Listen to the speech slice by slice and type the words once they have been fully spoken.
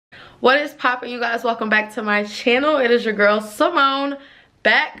What is poppin', you guys? Welcome back to my channel. It is your girl Simone,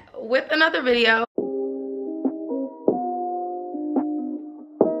 back with another video.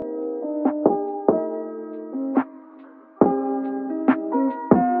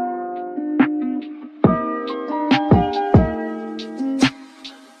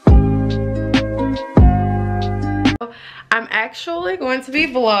 I'm actually going to be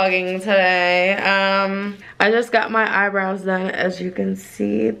vlogging today. I just got my eyebrows done, as you can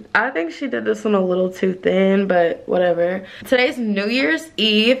see. I think she did this one a little too thin, but whatever. Today's New Year's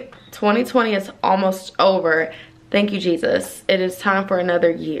Eve. 2020 is almost over. Thank you, Jesus. It is time for another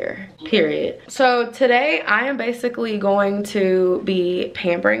year, period. So today I am basically going to be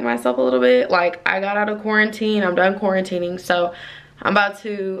pampering myself a little bit. Like, I got out of quarantine, I'm done quarantining, so I'm about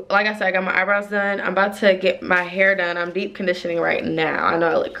to, like I said, I got my eyebrows done. I'm about to get my hair done. I'm deep conditioning right now. I know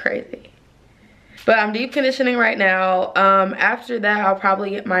I look crazy, but I'm deep conditioning right now. After that, I'll probably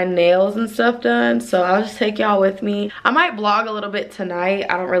get my nails and stuff done. So I'll just take y'all with me. I might vlog a little bit tonight.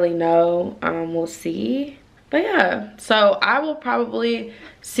 I don't really know. We'll see. But yeah, so I will probably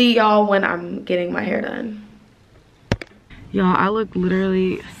see y'all when I'm getting my hair done. Y'all, I look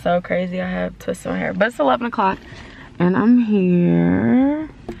literally so crazy. I have twists in my hair, but it's 11 o'clock. And I'm here.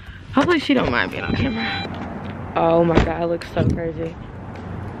 Hopefully she don't mind being on camera. Oh my God, I look so crazy.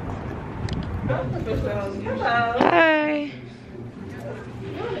 Hello. Hi.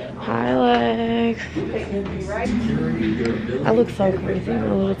 Hi, Lex. I look so crazy in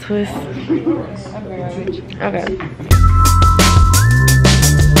a little twist. Okay.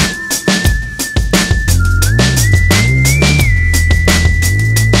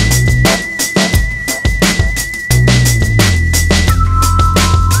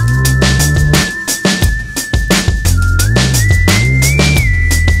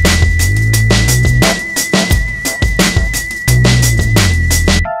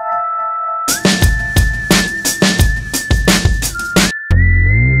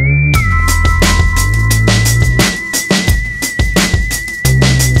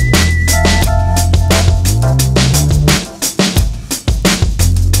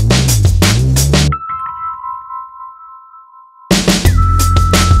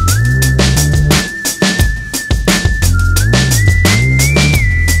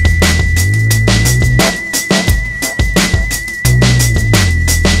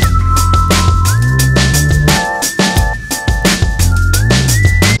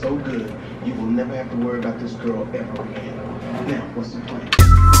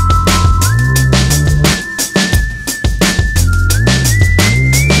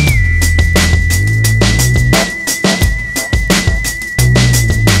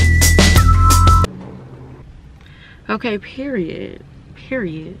 Okay, period.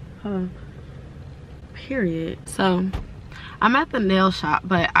 So I'm at the nail shop,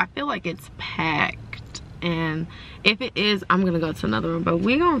 but I feel like it's packed, and if it is, I'm gonna go to another one, but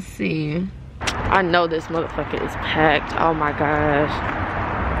we gonna see. I know this motherfucker is packed. Oh my gosh.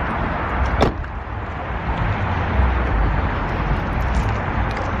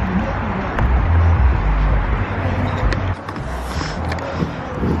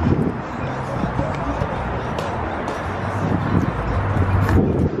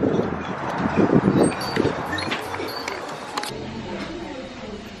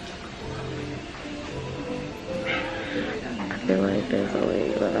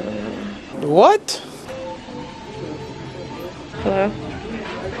 What? Hello?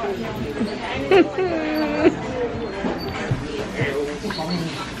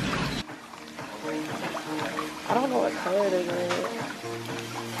 I don't know what color it is.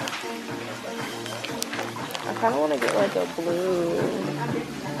 I kind of want to get like a blue.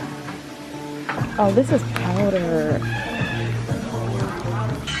 Oh, this is powder.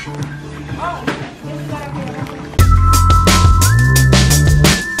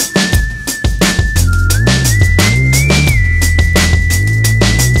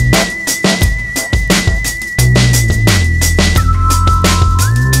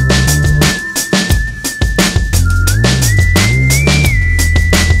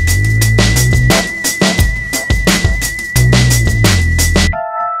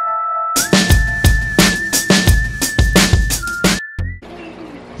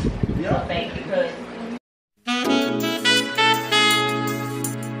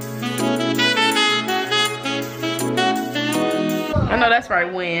 I know that's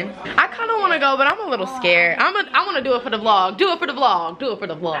right, win. I kind of want to go, but I'm a little scared. I want to do it for the vlog. Do it for the vlog. Do it for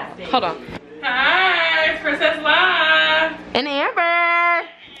the vlog. Hold on. Hi, it's Princess Live. And Amber.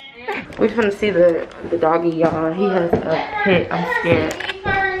 We're gonna see the doggy, y'all. He has a pit. I'm scared.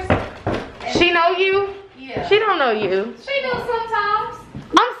 She know you? Yeah. She don't know you. She do sometimes.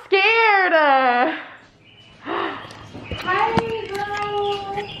 I'm scared.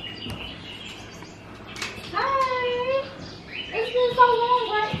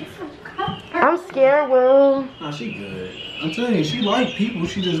 Nah, she good. I'm telling you, she like people.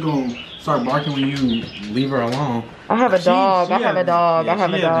 She just gonna start barking when you leave her alone. I have a dog. I have a dog. I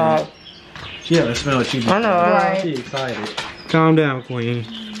have a dog. She haven't smelled what you do. I know. Right. She excited. Calm down, queen.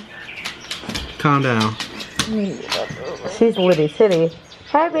 Calm down. She's litty titty.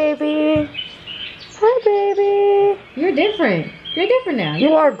 Hi, baby. Hi, baby. You're different. You're different now.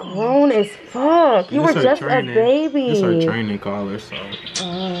 You are grown as fuck. You were just a baby. That's her training collar, so.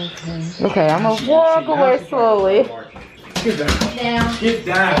 Oh, okay. Okay, I'm gonna walk away slowly. Get down. Get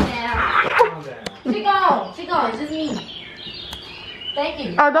down. Get down. Calm down. She gone. She gone. It's just me. Thank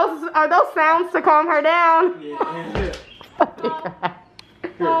you. Are those sounds to calm her down?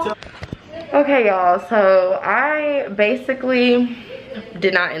 Okay, y'all. So I basically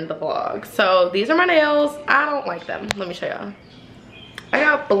did not end the vlog. So these are my nails. I don't like them. Let me show y'all. I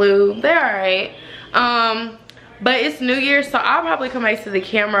got blue. They're alright. But it's New Year's, so I'll probably come back to the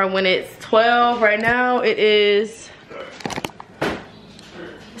camera when it's 12. Right now it is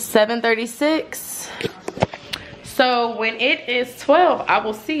 7:36. So when it is 12, I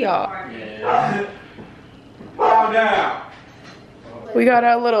will see y'all. Calm down. We got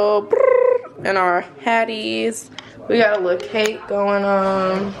our little and our hatties. We got a little cake going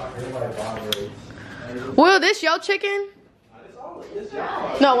on. Will, this your chicken?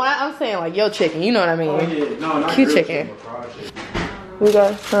 No, I'm saying like your chicken. You know what I mean? Cute chicken. We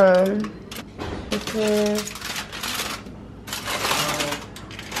got some. Okay.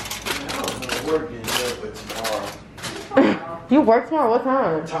 You work tomorrow? What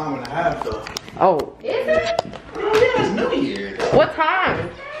time? Time and a half though. Oh. Is it? Oh yeah, it's New Year. What time?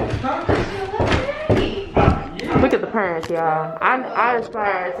 Look at the parents, y'all. I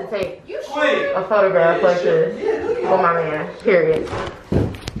aspire to take a photograph like this with my man, period.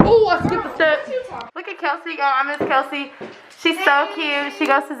 Ooh, I skipped a step. Look at Kelsey, y'all. I miss Kelsey. She's so cute. She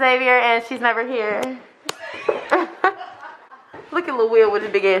goes to Xavier and she's never here. Look at Lil Will with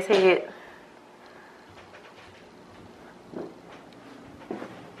his big ass head.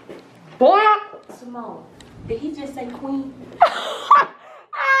 Boy, Simone, did he just say queen?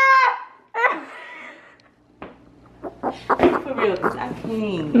 For real, cause I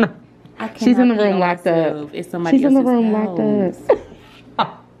can't. No. She's in the room locked up. It's somebody She's in the room house. locked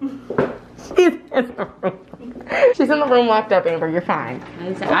up. She's in the room locked up, Amber. You're fine.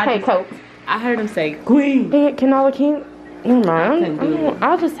 Okay, Coke. I heard him say queen. Hey, can never mind.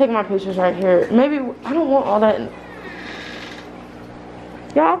 I'll just take my pictures right here. Maybe I don't want all that.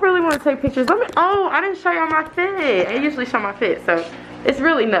 Y'all really want to take pictures? Oh, I didn't show y'all my fit. I usually show my fit, so it's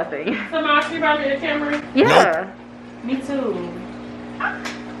really nothing. Somebody, she brought me the camera? Yeah. Me too.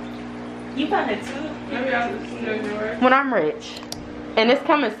 You got it too? Maybe I'll just do yours. When I'm rich. And it's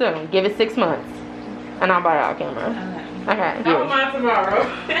coming soon. Give it 6 months. And I'll buy y'all a camera. Okay. I want mine tomorrow.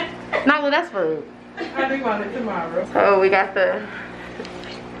 No, that's rude. I think about it tomorrow. So we got the...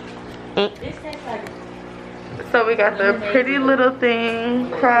 This tastes like... So we got the pretty little thing,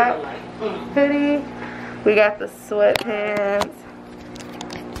 crop hoodie. We got the sweatpants.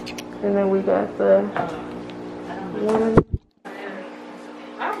 And then we got the one.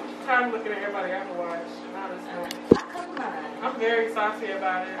 I'm tired of looking at everybody Apple Watch. Honestly. I'm very saucy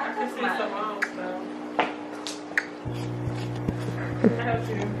about it. I can see some own stuff. I have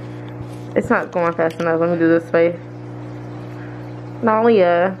to. It's not going fast enough. Let me do this face.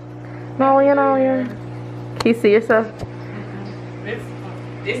 Nalia. Nalia. Can you see yourself?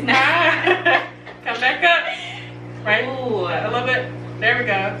 It's not. Come back up. Right. Ooh, a little bit. There we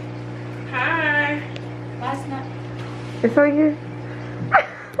go. Hi. Why it's not? It's right here.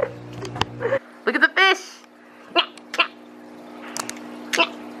 Look at the fish.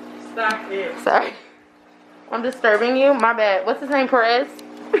 Stop it. Sorry. I'm disturbing you. My bad. What's his name? Perez?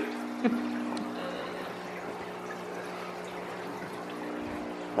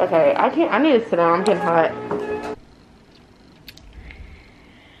 Okay, I need to sit down. I'm getting hot.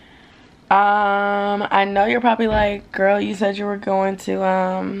 I know you're probably like, girl, you said you were going to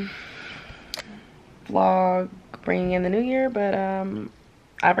vlog bringing in the new year, but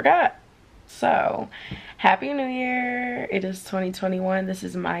I forgot. So, happy new year. It is 2021. This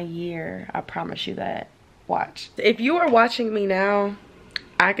is my year. I promise you that. Watch. If you are watching me now,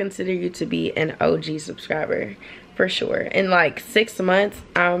 I consider you to be an OG subscriber. For sure. In like 6 months,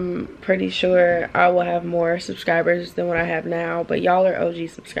 I'm pretty sure I will have more subscribers than what I have now. But y'all are OG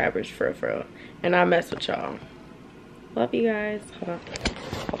subscribers for real. And I mess with y'all. Love you guys. Hold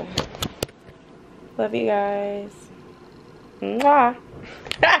on. Love you guys. Mwah.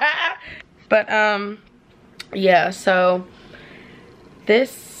 But yeah, so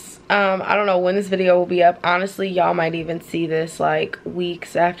this I don't know when this video will be up. Honestly, y'all might even see this like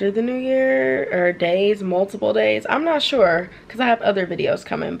weeks after the new year, or days, multiple days. I'm not sure because I have other videos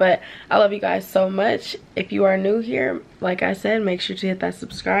coming, but I love you guys so much. If you are new here, like I said, make sure to hit that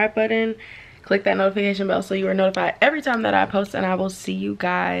subscribe button, click that notification bell so you are notified every time that I post, and I will see you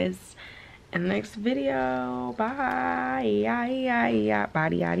guys in the next video. Bye.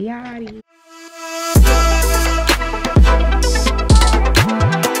 Bye.